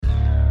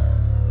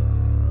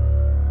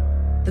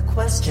The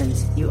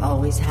questions you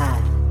always had.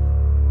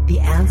 The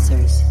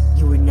answers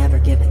you were never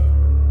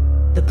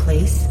given. The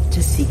place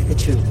to seek the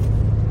truth.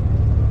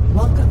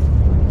 Welcome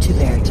to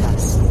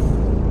Veritas.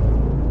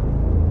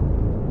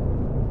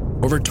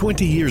 Over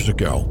 20 years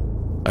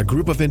ago, a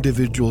group of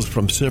individuals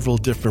from several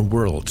different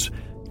worlds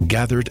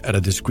gathered at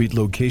a discrete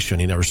location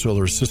in our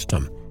solar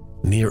system,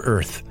 near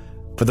Earth,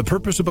 for the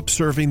purpose of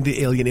observing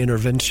the alien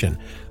intervention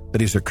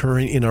that is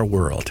occurring in our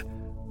world.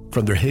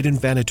 From their hidden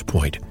vantage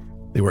point,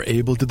 they were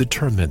able to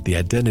determine the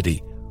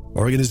identity,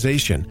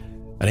 organization,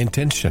 and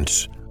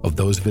intentions of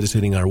those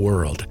visiting our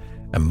world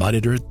and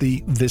monitor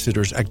the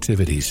visitors'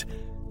 activities.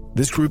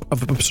 This group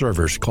of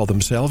observers call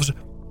themselves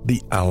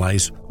the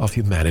Allies of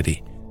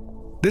Humanity.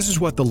 This is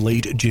what the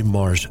late Jim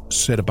Marrs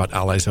said about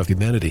Allies of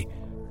Humanity.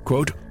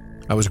 Quote,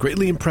 "I was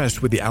greatly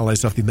impressed with the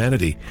Allies of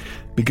Humanity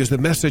because the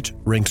message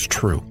rings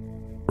true.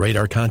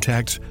 Radar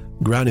contacts,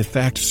 ground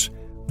effects,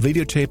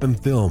 videotape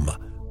and film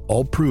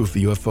all prove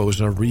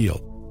UFOs are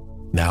real.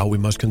 Now we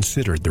must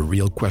consider the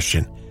real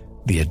question,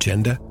 the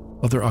agenda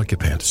of their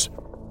occupants.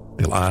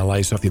 The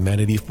Allies of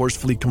Humanity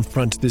forcefully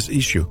confront this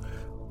issue,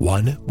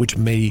 one which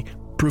may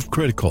prove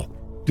critical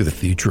to the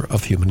future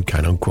of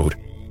humankind," unquote.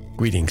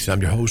 Greetings,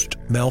 I'm your host,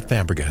 Mel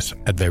Fabregas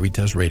at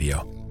Veritas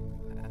Radio.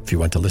 If you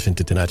want to listen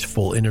to tonight's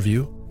full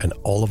interview and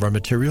all of our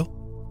material,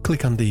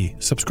 click on the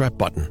subscribe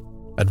button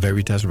at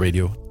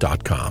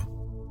veritasradio.com.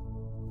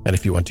 And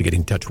if you want to get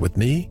in touch with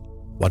me,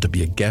 want to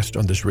be a guest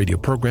on this radio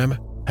program,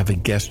 have a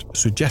guest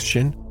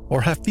suggestion, or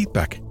have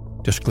feedback,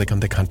 just click on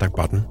the contact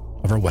button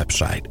of our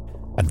website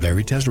at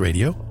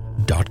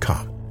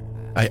veritasradio.com.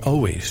 I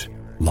always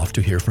love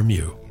to hear from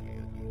you.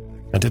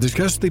 And to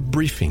discuss the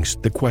briefings,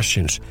 the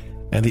questions,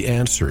 and the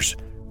answers,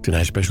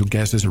 tonight's special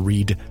guest is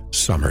Reed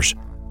Summers.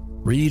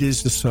 Reed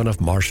is the son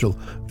of Marshall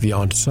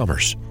Vion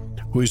Summers,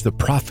 who is the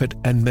prophet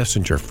and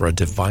messenger for a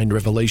divine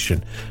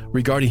revelation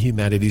regarding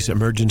humanity's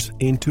emergence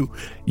into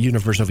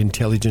universe of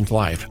intelligent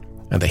life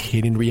and the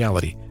hidden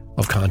reality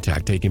of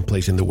contact taking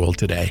place in the world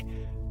today.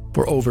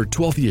 For over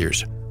 12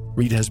 years,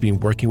 Reed has been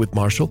working with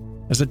Marshall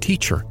as a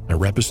teacher and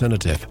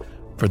representative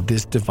for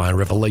this divine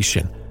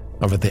revelation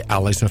over the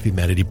Allies of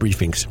Humanity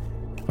briefings,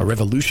 a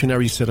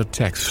revolutionary set of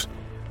texts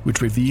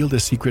which reveal the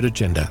secret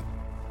agenda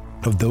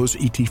of those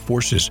ET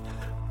forces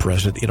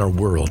present in our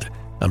world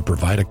and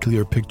provide a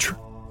clear picture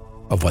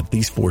of what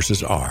these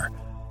forces are,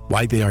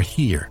 why they are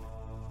here,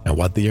 and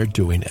what they are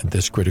doing at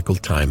this critical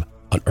time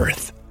on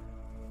Earth.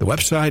 The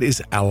website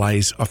is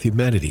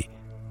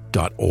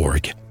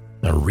alliesofhumanity.org.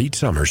 And Reed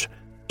Summers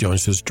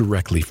joins us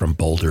directly from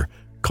Boulder,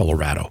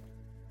 Colorado.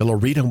 Hello,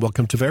 Reed, and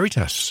welcome to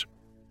Veritas.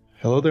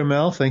 Hello there,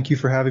 Mel. Thank you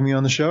for having me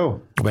on the show.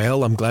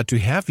 Well, I'm glad to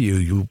have you.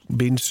 You've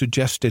been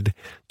suggested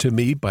to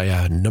me by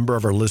a number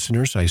of our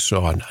listeners. I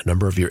saw a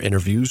number of your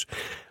interviews,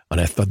 and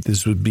I thought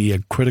this would be a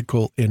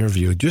critical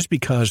interview just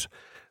because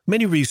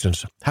many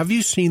reasons. Have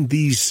you seen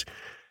these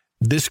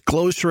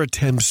disclosure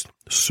attempts,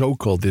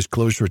 so-called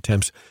disclosure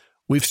attempts,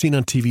 we've seen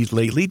on TV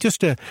lately?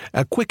 Just a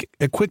quick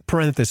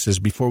parenthesis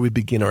before we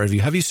begin our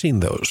review. Have you seen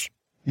those?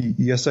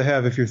 Yes, I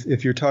have.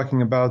 If you're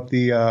talking about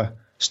the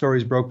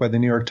stories broke by the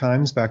New York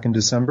Times back in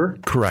December.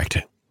 Correct.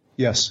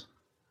 Yes.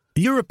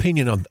 Your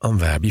opinion on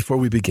that before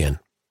we begin?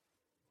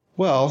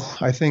 Well,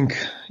 I think,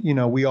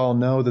 we all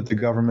know that the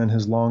government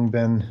has long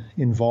been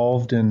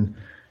involved in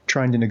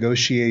trying to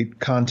negotiate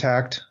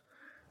contact,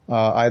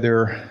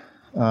 either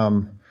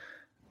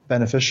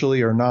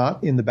beneficially or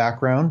not, in the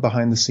background,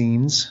 behind the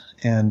scenes.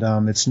 And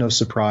it's no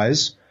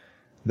surprise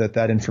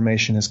that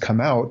information has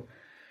come out.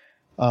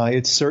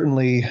 It's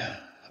certainly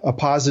a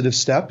positive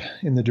step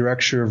in the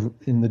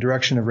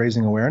direction of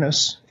raising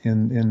awareness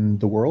in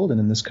the world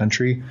and in this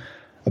country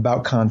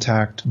about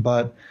contact.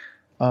 But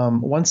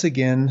once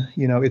again,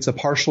 it's a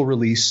partial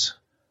release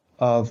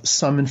of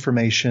some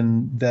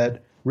information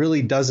that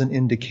really doesn't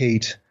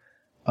indicate,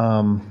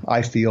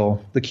 I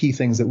feel, the key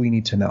things that we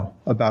need to know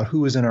about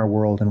who is in our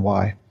world and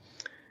why.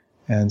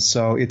 And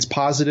so it's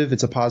positive.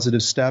 It's a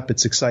positive step.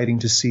 It's exciting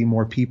to see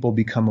more people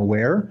become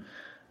aware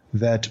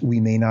that we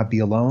may not be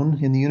alone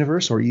in the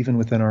universe or even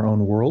within our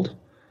own world.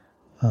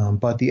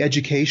 But the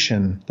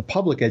education, the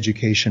public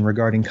education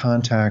regarding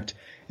contact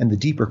and the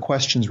deeper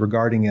questions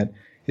regarding it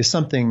is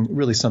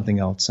something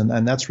else.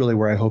 And that's really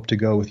where I hope to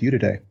go with you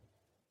today.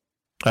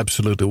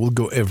 Absolutely. We'll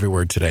go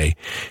everywhere today.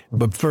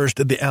 But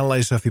first, the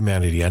Allies of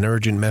Humanity, an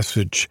urgent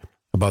message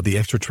about the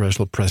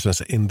extraterrestrial presence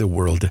in the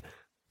world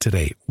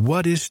today.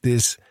 What is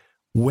this?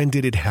 When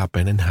did it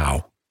happen and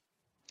how?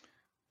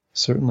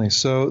 Certainly.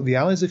 So the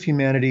Allies of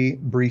Humanity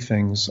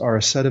briefings are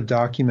a set of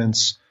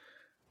documents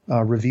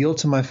revealed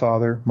to my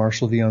father,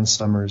 Marshall Vion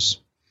Summers.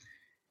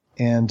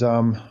 And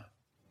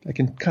I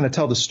can kind of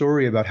tell the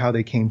story about how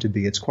they came to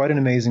be. It's quite an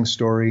amazing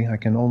story. I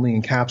can only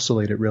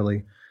encapsulate it,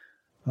 really.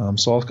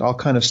 So I'll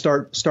kind of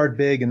start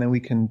big, and then we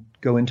can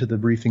go into the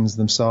briefings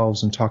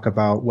themselves and talk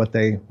about what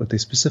they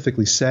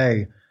specifically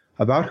say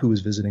about who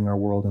is visiting our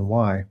world and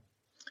why.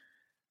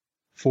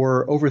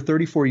 For over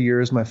 34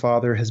 years, my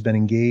father has been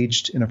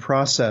engaged in a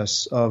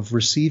process of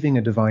receiving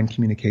a divine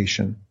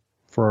communication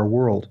for our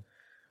world,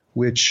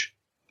 which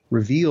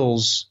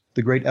reveals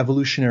the great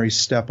evolutionary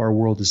step our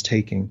world is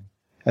taking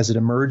as it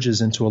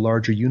emerges into a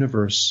larger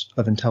universe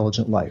of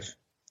intelligent life.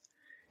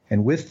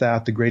 And with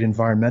that, the great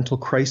environmental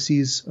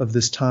crises of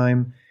this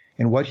time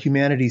and what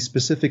humanity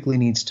specifically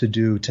needs to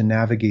do to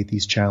navigate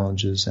these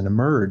challenges and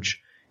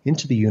emerge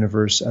into the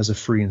universe as a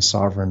free and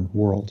sovereign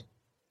world.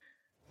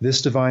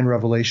 This divine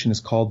revelation is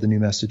called the New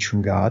Message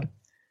from God,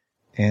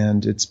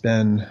 and it's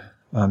been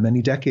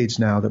many decades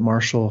now that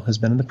Marshall has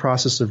been in the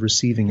process of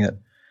receiving it.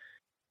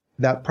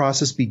 That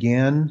process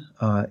began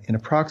in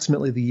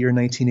approximately the year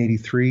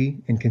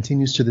 1983 and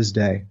continues to this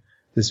day.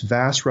 This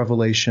vast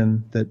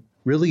revelation that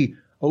really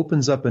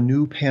opens up a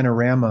new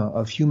panorama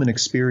of human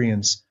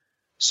experience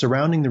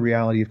surrounding the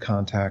reality of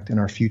contact and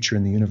our future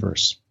in the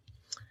universe.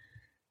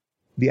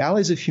 The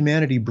Allies of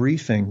Humanity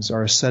briefings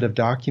are a set of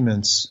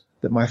documents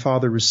that my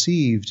father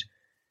received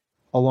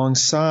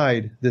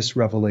alongside this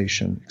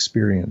revelation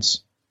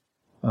experience.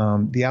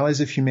 The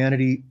Allies of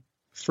Humanity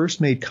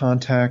first made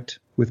contact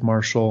with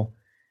Marshall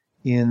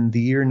in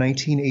the year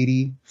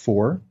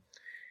 1984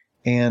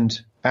 and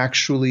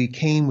actually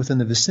came within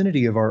the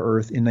vicinity of our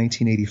Earth in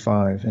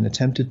 1985 and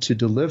attempted to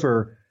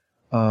deliver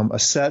a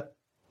set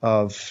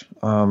of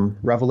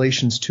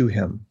revelations to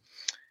him.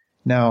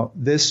 Now,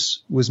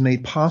 this was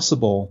made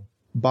possible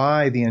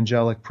by the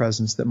angelic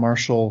presence that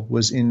Marshall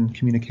was in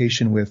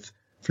communication with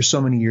for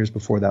so many years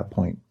before that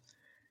point.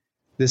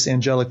 This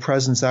angelic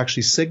presence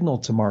actually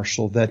signaled to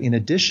Marshall that in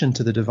addition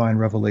to the divine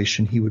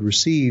revelation he would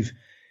receive,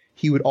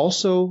 he would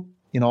also,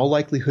 in all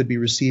likelihood, be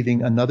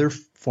receiving another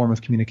form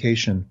of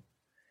communication.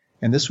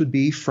 And this would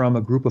be from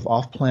a group of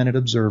off-planet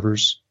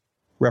observers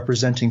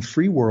representing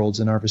free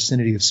worlds in our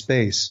vicinity of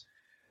space,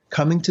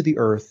 coming to the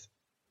Earth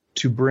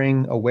to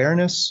bring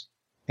awareness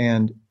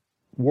and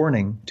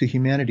warning to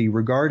humanity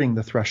regarding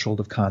the threshold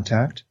of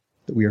contact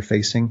that we are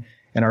facing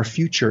and our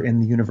future in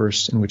the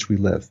universe in which we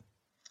live.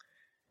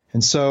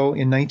 And so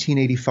in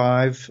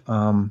 1985,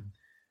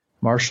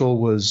 Marshall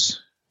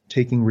was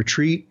taking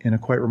retreat in a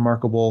quite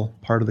remarkable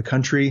part of the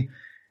country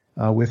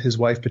with his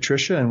wife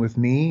Patricia and with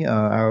me.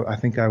 I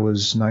think I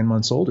was 9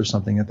 months old or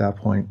something at that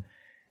point.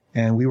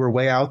 And we were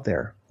way out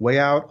there, way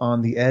out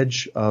on the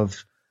edge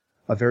of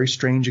a very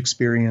strange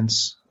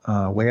experience,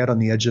 way out on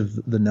the edge of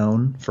the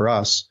known for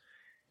us.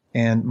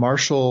 And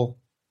Marshall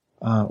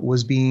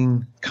was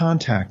being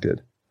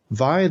contacted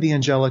via the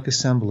angelic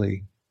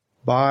assembly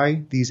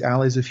by these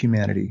allies of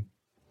humanity,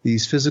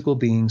 these physical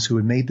beings who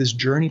had made this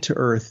journey to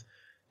Earth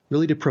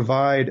really to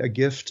provide a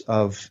gift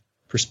of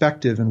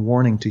perspective and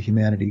warning to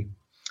humanity.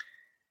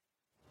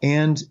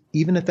 And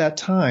even at that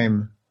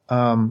time,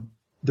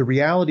 the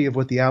reality of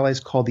what the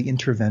Allies called the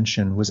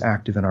intervention was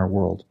active in our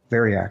world,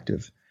 very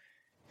active.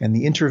 And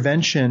the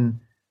intervention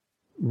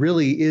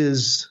really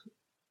is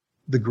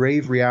the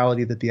grave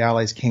reality that the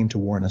Allies came to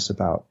warn us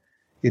about.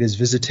 It is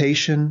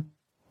visitation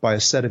by a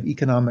set of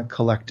economic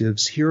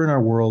collectives here in our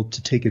world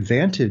to take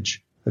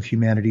advantage of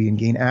humanity and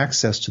gain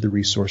access to the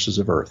resources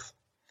of Earth.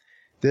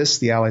 This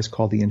the Allies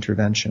called the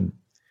intervention.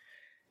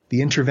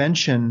 The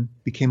intervention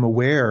became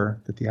aware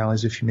that the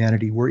Allies of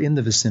Humanity were in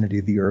the vicinity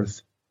of the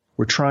Earth,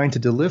 were trying to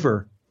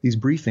deliver these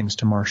briefings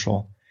to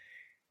Marshall.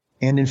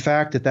 And in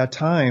fact, at that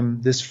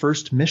time, this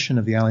first mission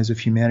of the Allies of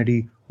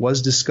Humanity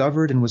was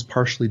discovered and was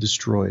partially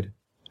destroyed,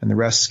 and the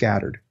rest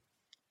scattered.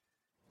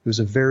 It was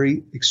a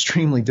very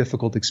extremely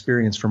difficult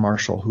experience for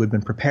Marshall, who had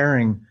been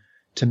preparing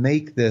to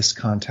make this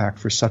contact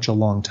for such a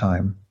long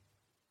time.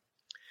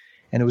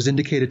 And it was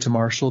indicated to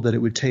Marshall that it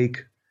would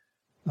take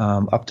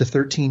up to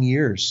 13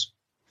 years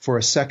for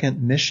a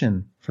second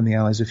mission from the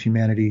Allies of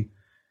Humanity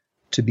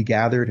to be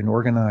gathered and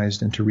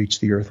organized and to reach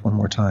the Earth one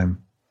more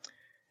time.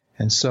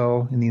 And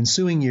so in the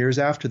ensuing years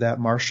after that,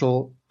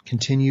 Marshall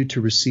continued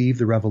to receive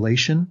the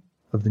revelation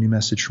of the new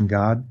message from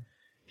God.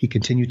 He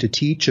continued to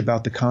teach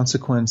about the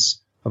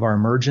consequence of our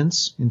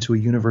emergence into a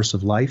universe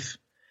of life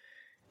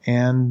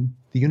and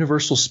the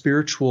universal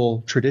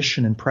spiritual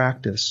tradition and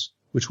practice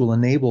which will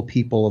enable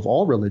people of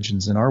all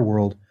religions in our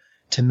world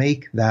to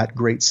make that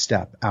great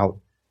step out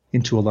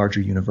into a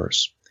larger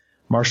universe.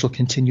 Marshall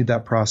continued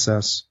that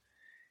process.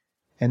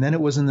 And then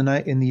it was in the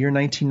year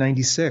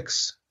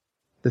 1996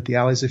 that the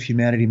Allies of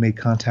Humanity made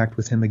contact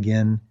with him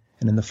again,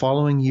 and in the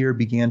following year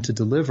began to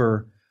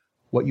deliver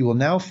what you will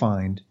now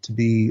find to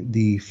be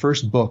the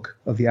first book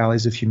of the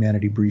Allies of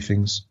Humanity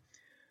briefings,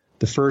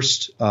 the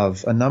first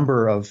of a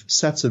number of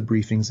sets of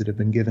briefings that have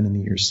been given in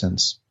the years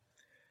since.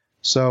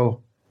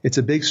 So it's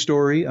a big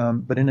story,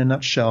 but in a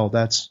nutshell,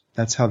 that's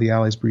how the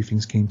Allies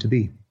briefings came to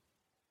be.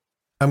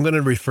 I'm going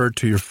to refer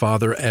to your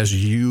father as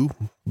you,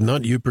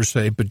 not you per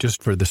se, but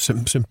just for the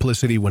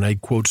simplicity. When I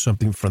quote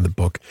something from the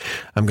book,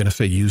 I'm going to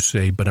say you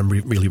say, but I'm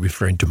really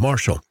referring to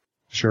Marshall.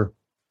 Sure.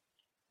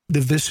 The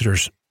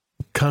visitors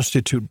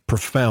constitute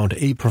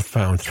a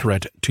profound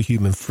threat to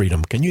human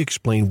freedom. Can you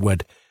explain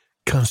what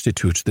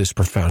constitutes this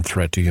profound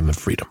threat to human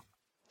freedom?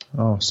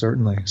 Oh,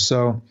 certainly.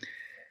 So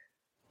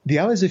the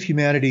Allies of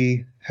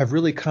Humanity have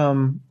really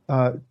come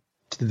to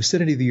the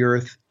vicinity of the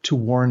Earth to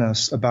warn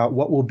us about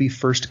what will be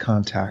first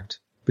contact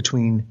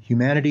between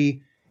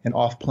humanity and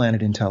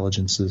off-planet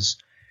intelligences.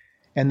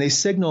 And they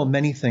signal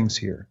many things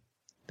here.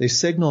 They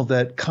signal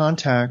that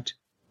contact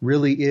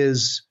really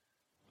is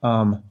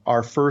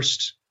our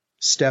first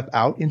step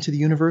out into the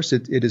universe.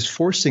 It is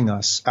forcing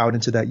us out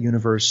into that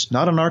universe,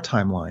 not on our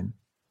timeline,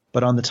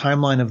 but on the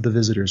timeline of the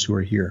visitors who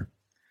are here.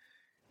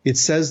 It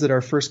says that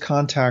our first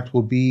contact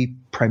will be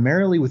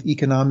primarily with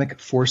economic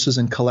forces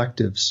and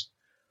collectives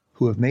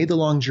who have made the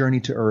long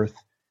journey to Earth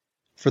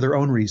for their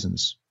own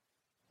reasons.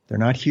 They're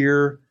not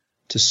here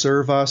to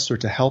serve us or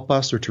to help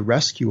us or to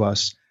rescue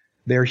us.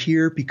 They're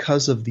here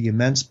because of the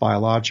immense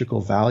biological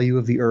value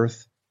of the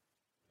Earth,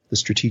 the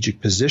strategic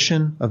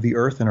position of the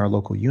Earth in our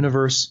local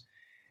universe,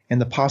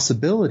 and the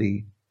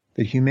possibility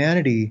that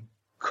humanity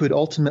could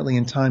ultimately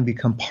in time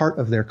become part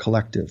of their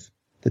collective,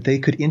 that they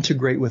could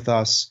integrate with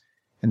us,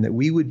 and that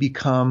we would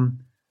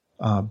become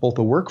both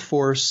a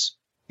workforce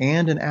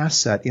and an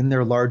asset in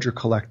their larger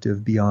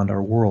collective beyond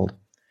our world.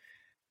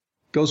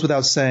 Goes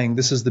without saying,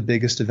 this is the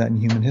biggest event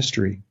in human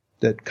history,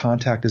 that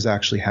contact is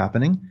actually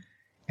happening,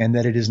 and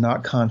that it is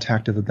not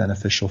contact of a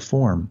beneficial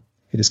form.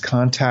 It is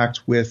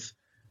contact with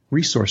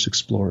resource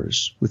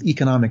explorers, with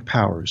economic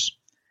powers.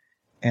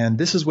 And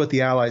this is what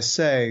the Allies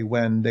say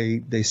when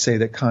they say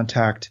that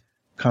contact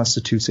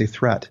constitutes a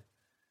threat.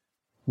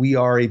 We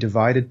are a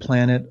divided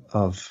planet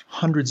of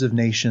hundreds of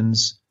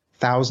nations,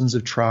 thousands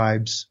of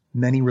tribes,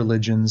 many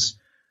religions.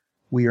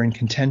 We are in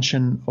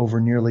contention over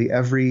nearly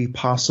every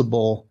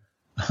possible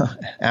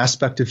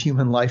aspect of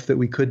human life that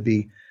we could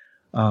be.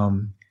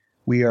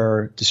 We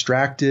are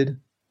distracted.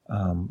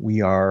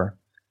 We are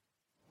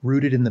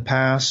rooted in the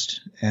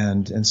past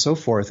and so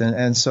forth.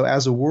 And so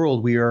as a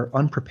world, we are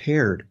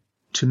unprepared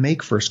to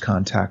make first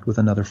contact with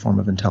another form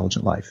of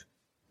intelligent life.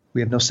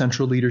 We have no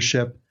central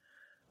leadership.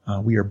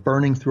 We are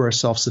burning through our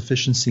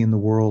self-sufficiency in the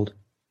world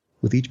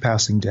with each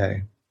passing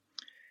day.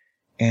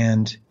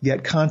 And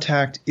yet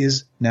contact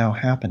is now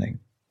happening.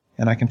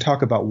 And I can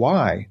talk about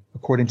why,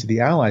 according to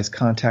the Allies,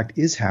 contact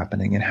is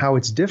happening and how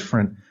it's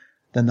different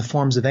than the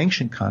forms of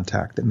ancient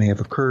contact that may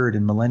have occurred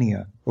in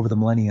over the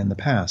millennia in the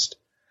past.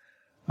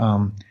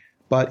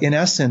 But in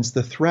essence,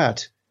 the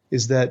threat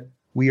is that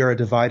we are a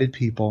divided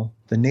people,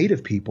 the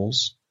native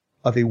peoples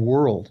of a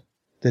world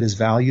that is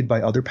valued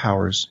by other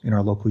powers in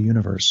our local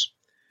universe.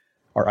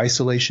 Our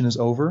isolation is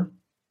over.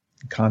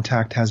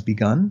 Contact has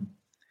begun.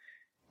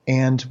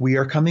 And we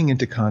are coming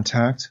into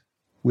contact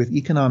with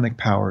economic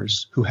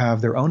powers who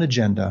have their own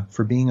agenda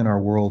for being in our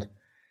world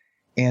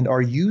and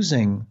are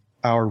using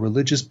our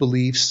religious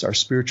beliefs, our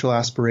spiritual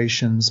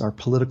aspirations, our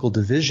political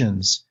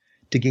divisions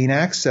to gain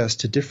access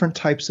to different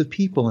types of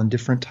people in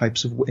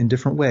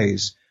different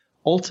ways,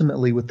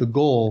 ultimately with the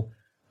goal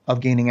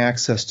of gaining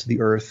access to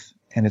the Earth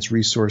and its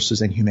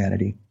resources and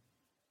humanity.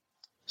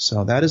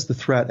 So that is the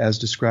threat as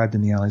described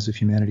in the Allies of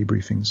Humanity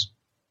briefings.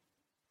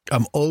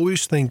 I'm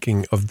always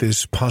thinking of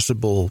this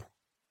possible,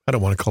 I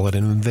don't want to call it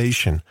an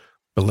invasion,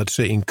 but let's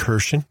say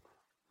incursion.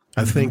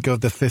 I think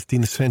of the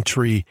 15th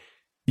century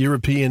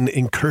European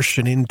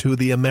incursion into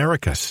the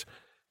Americas.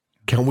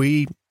 Can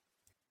we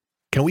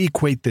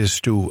equate this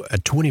to a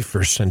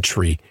 21st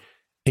century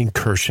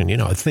incursion?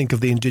 I think of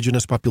the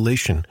indigenous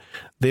population.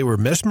 They were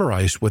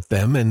mesmerized with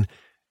them and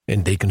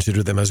they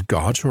consider them as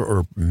gods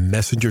or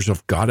messengers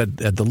of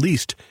God at the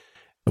least.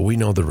 We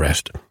know the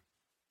rest.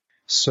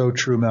 So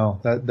true,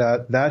 Mel.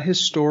 That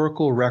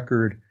historical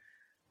record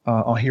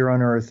here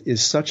on Earth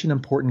is such an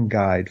important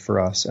guide for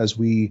us as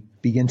we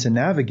begin to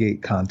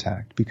navigate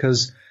contact,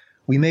 because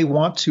we may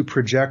want to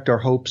project our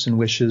hopes and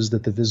wishes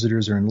that the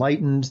visitors are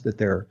enlightened, that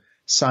they're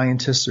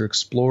scientists or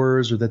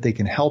explorers, or that they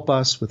can help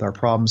us with our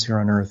problems here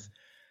on Earth.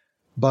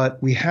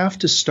 But we have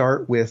to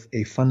start with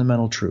a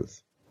fundamental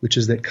truth, which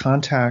is that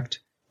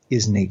contact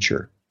is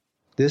nature.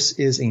 This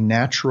is a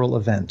natural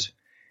event.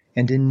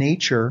 And in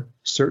nature,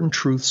 certain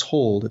truths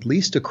hold, at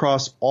least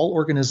across all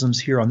organisms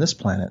here on this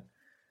planet,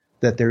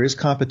 that there is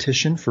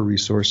competition for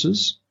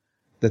resources,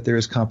 that there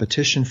is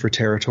competition for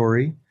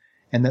territory,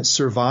 and that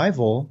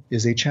survival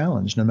is a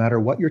challenge, no matter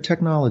what your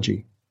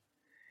technology.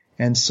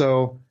 And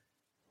so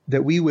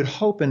that we would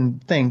hope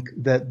and think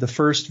that the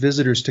first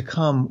visitors to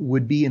come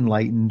would be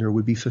enlightened or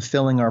would be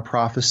fulfilling our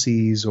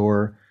prophecies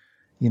or,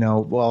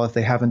 if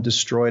they haven't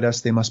destroyed us,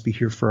 they must be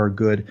here for our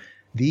good.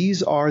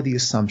 These are the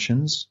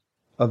assumptions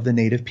of the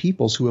native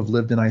peoples who have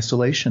lived in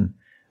isolation.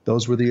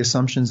 Those were the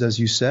assumptions, as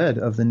you said,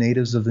 of the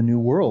natives of the New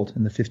World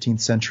in the 15th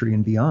century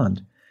and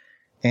beyond.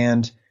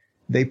 And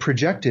they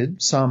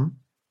projected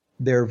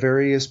their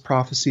various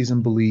prophecies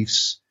and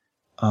beliefs,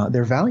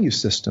 their value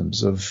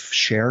systems of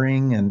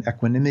sharing and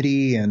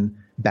equanimity and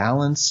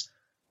balance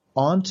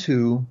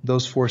onto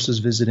those forces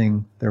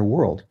visiting their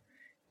world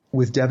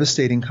with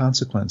devastating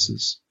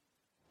consequences.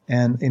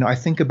 And, I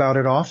think about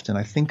it often.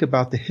 I think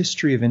about the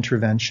history of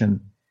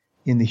intervention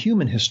in the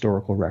human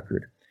historical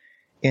record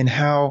and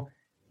how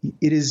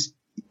it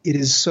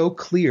is so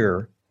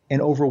clear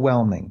and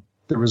overwhelming,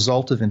 the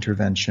result of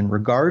intervention,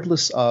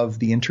 regardless of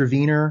the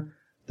intervener,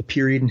 the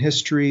period in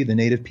history, the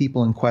native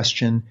people in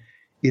question.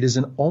 It is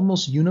an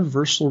almost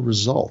universal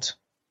result.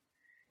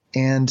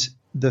 And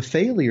the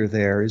failure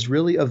there is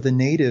really of the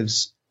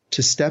natives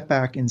to step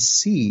back and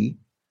see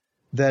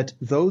that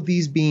though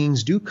these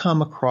beings do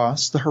come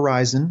across the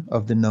horizon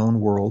of the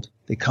known world,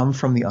 they come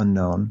from the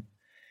unknown,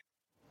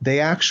 they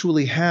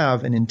actually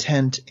have an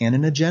intent and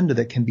an agenda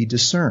that can be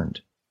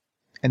discerned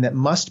and that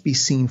must be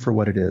seen for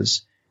what it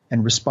is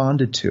and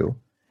responded to,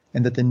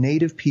 and that the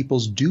native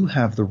peoples do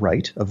have the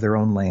right of their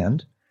own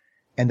land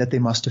and that they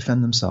must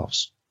defend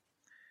themselves.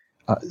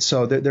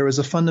 So there was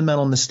a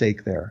fundamental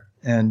mistake there.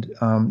 And,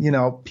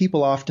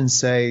 people often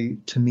say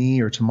to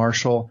me or to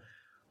Marshall,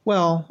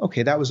 well,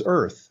 okay, that was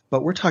Earth,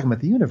 but we're talking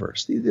about the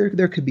universe.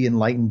 There could be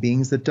enlightened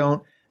beings that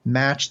don't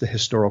match the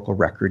historical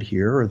record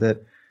here, or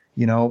that,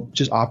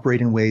 just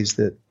operate in ways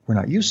that we're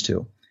not used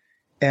to.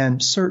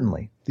 And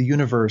certainly the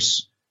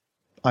universe,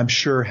 I'm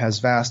sure, has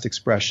vast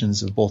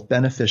expressions of both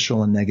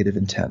beneficial and negative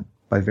intent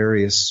by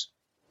various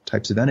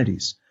types of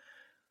entities.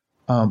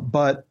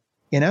 But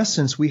in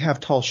essence, we have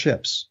tall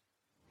ships,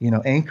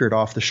 anchored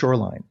off the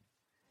shoreline.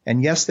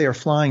 And yes, they are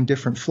flying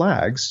different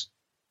flags.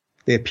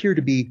 They appear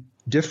to be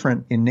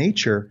different in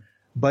nature,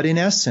 but in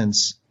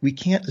essence, we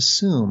can't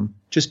assume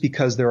just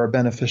because there are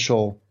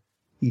beneficial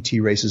ET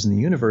races in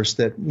the universe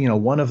that,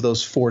 one of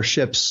those 4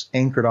 ships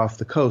anchored off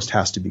the coast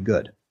has to be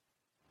good.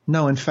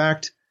 No, in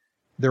fact,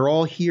 they're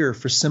all here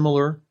for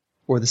similar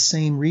or the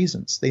same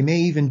reasons. They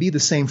may even be the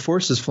same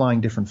forces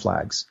flying different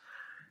flags.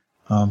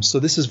 So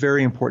this is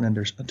very important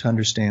to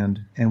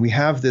understand. And we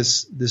have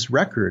this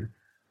record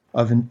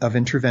of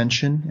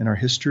intervention in our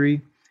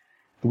history.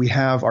 We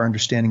have our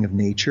understanding of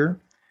nature.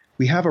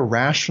 We have a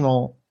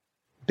rational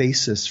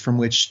basis from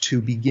which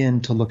to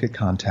begin to look at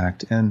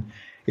contact. And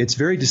it's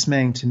very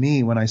dismaying to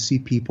me when I see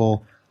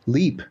people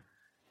leap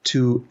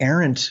to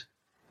errant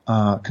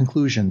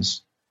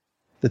conclusions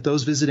that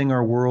those visiting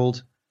our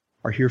world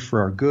are here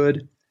for our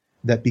good,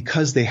 that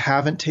because they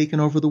haven't taken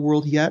over the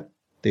world yet,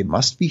 they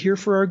must be here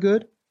for our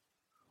good,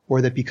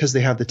 or that because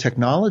they have the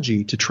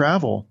technology to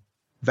travel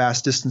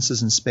vast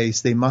distances in space,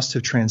 they must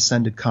have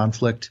transcended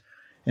conflict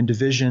and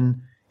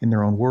division in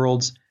their own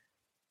worlds.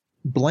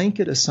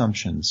 Blanket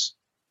assumptions,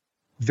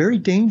 very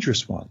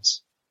dangerous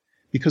ones,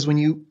 because when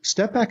you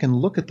step back and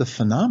look at the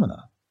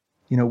phenomena,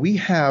 we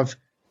have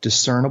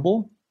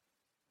discernible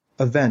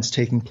events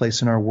taking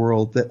place in our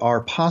world that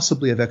are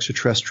possibly of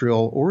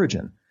extraterrestrial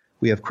origin.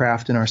 We have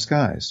craft in our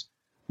skies.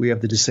 We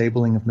have the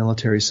disabling of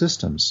military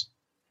systems.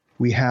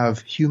 We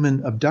have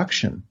human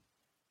abduction.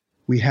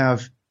 We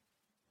have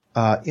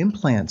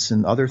implants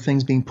and other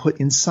things being put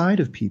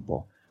inside of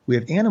people. We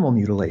have animal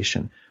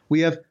mutilation.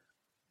 We have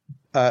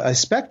a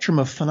spectrum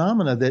of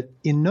phenomena that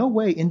in no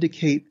way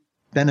indicate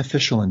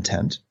beneficial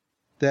intent,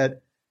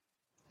 that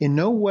in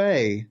no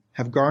way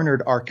have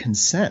garnered our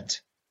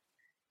consent,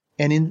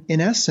 and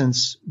in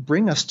essence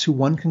bring us to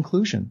one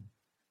conclusion,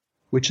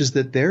 which is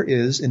that there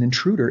is an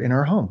intruder in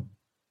our home,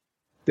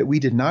 that we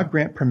did not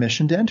grant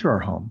permission to enter our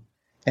home,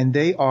 and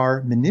they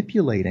are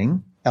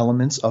manipulating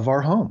elements of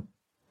our home.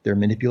 They're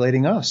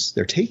manipulating us.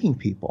 They're taking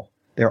people.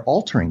 They're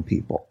altering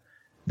people.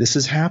 This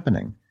is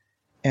happening.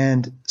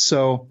 And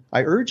so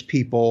I urge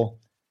people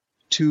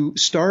to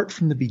start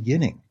from the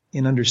beginning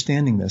in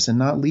understanding this and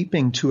not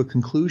leaping to a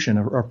conclusion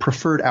or a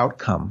preferred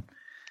outcome,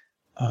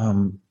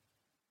 and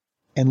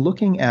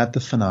looking at the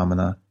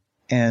phenomena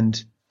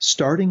and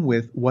starting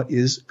with what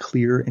is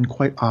clear and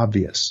quite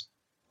obvious,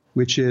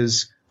 which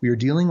is we are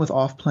dealing with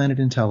off-planet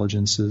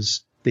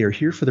intelligences. They are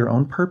here for their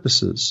own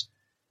purposes.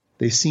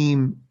 They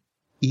seem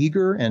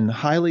eager and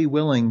highly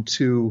willing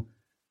to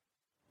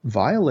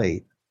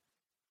violate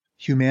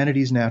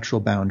humanity's natural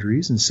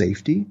boundaries and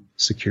safety,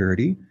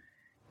 security,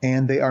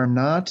 and they are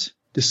not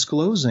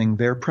disclosing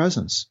their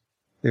presence.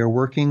 They are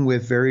working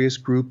with various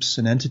groups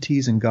and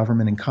entities in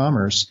government and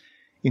commerce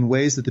in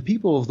ways that the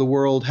people of the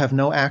world have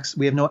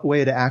we have no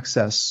way to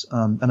access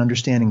an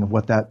understanding of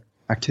what that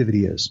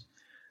activity is.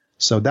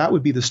 So that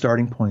would be the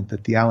starting point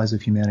that the Allies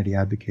of Humanity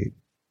advocate.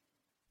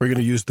 We're going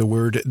to use the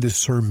word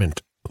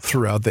discernment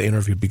throughout the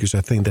interview because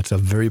I think that's a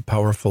very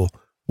powerful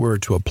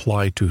word to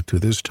apply to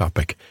this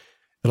topic.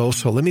 And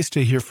also, let me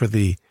stay here for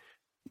the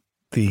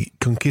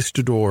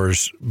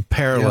conquistadors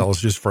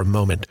parallels just for a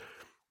moment.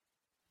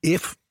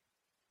 If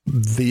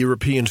the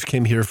Europeans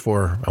came here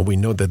for, and we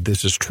know that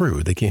this is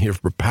true, they came here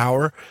for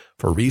power,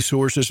 for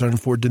resources, and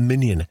for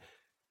dominion.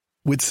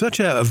 With such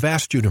a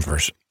vast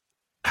universe,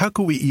 how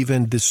could we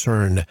even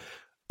discern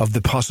of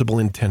the possible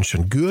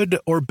intention, good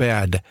or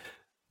bad,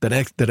 that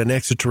an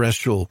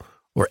extraterrestrial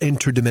or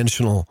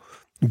interdimensional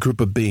group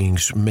of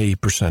beings may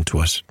present to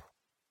us?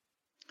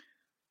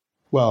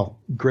 Well,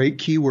 great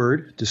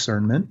keyword,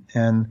 discernment,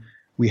 and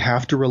we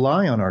have to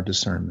rely on our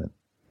discernment.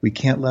 We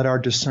can't let our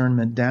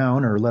discernment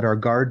down or let our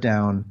guard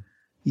down,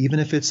 even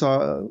if it's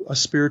a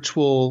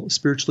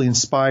spiritually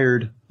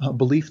inspired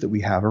belief that we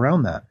have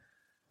around that.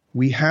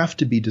 We have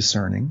to be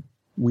discerning.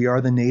 We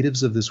are the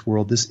natives of this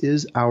world. This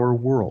is our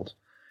world.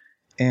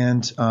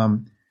 And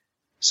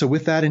so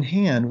with that in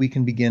hand, we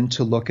can begin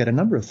to look at a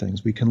number of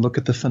things. We can look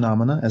at the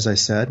phenomena, as I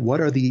said.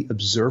 What are the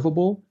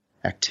observable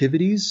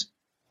activities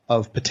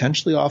of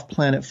potentially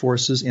off-planet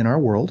forces in our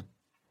world?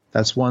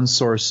 That's one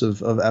source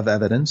of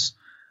evidence.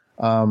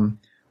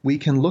 We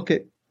can look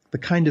at the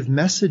kind of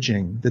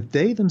messaging that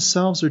they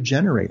themselves are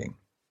generating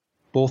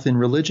both in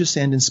religious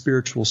and in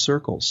spiritual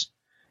circles.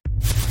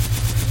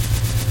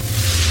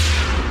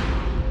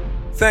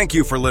 Thank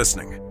you for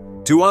listening.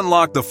 To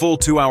unlock the full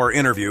 2-hour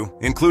interview,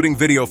 including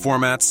video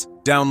formats,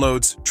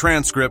 downloads,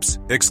 transcripts,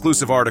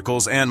 exclusive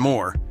articles, and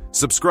more,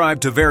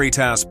 subscribe to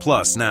Veritas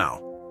Plus now.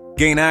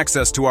 Gain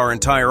access to our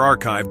entire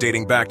archive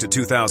dating back to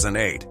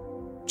 2008.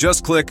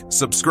 Just click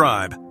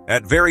subscribe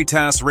at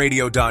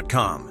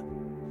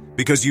veritasradio.com.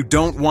 Because you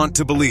don't want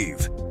to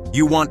believe,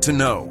 you want to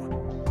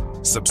know.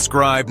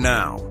 Subscribe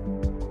now.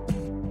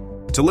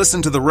 To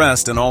listen to the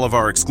rest and all of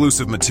our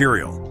exclusive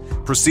material,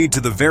 proceed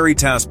to the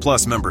Veritas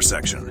Plus member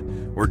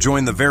section, or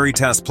join the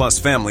Veritas Plus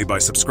family by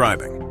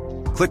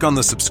subscribing. Click on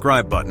the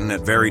subscribe button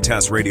at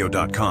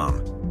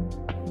veritasradio.com.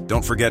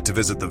 Don't forget to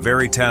visit the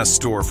Veritas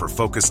store for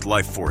focused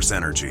life force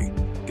energy.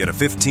 Get a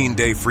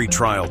 15-day free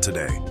trial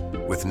today,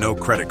 with no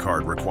credit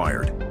card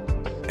required.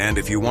 And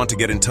if you want to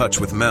get in touch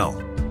with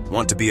Mel,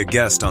 want to be a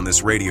guest on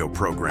this radio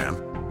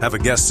program, have a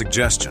guest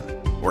suggestion,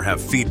 or have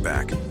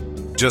feedback,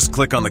 just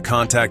click on the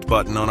contact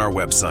button on our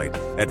website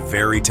at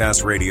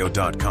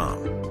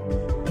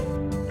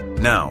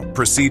veritasradio.com. Now,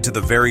 proceed to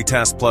the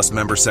Veritas Plus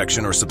member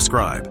section or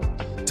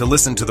subscribe to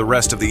listen to the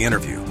rest of the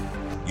interview.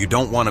 You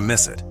don't want to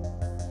miss it.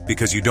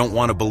 Because you don't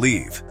want to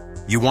believe,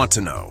 you want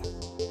to know.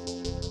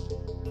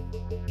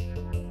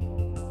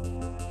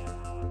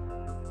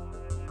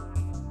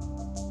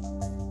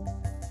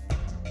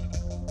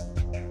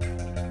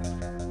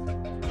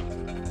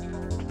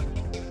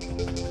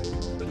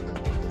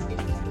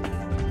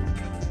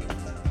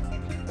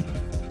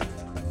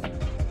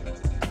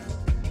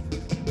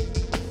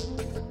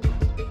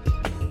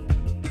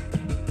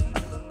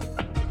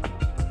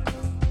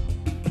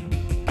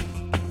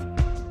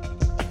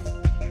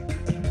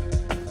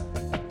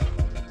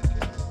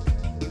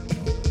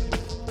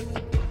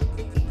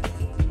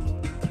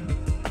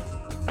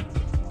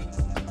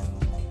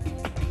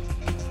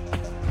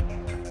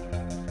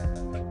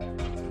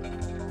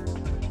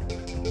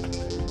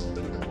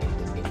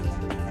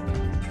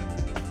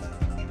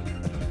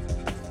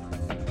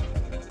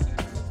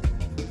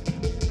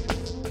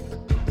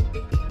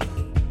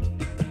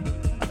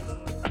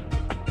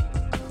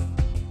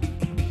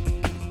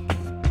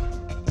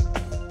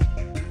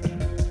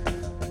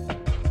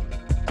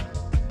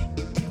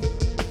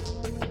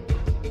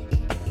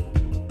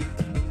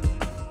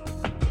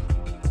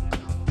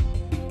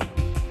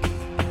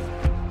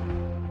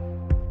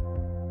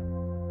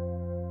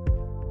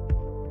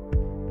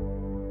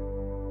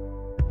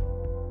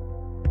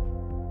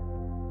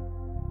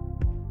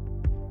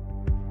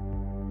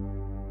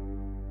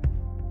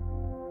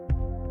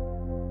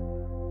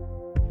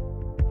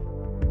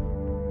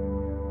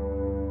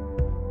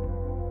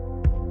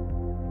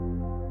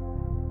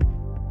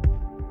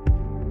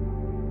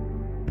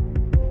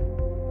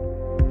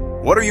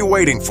 What are you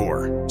waiting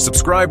for?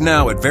 Subscribe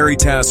now at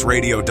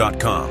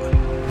veritasradio.com.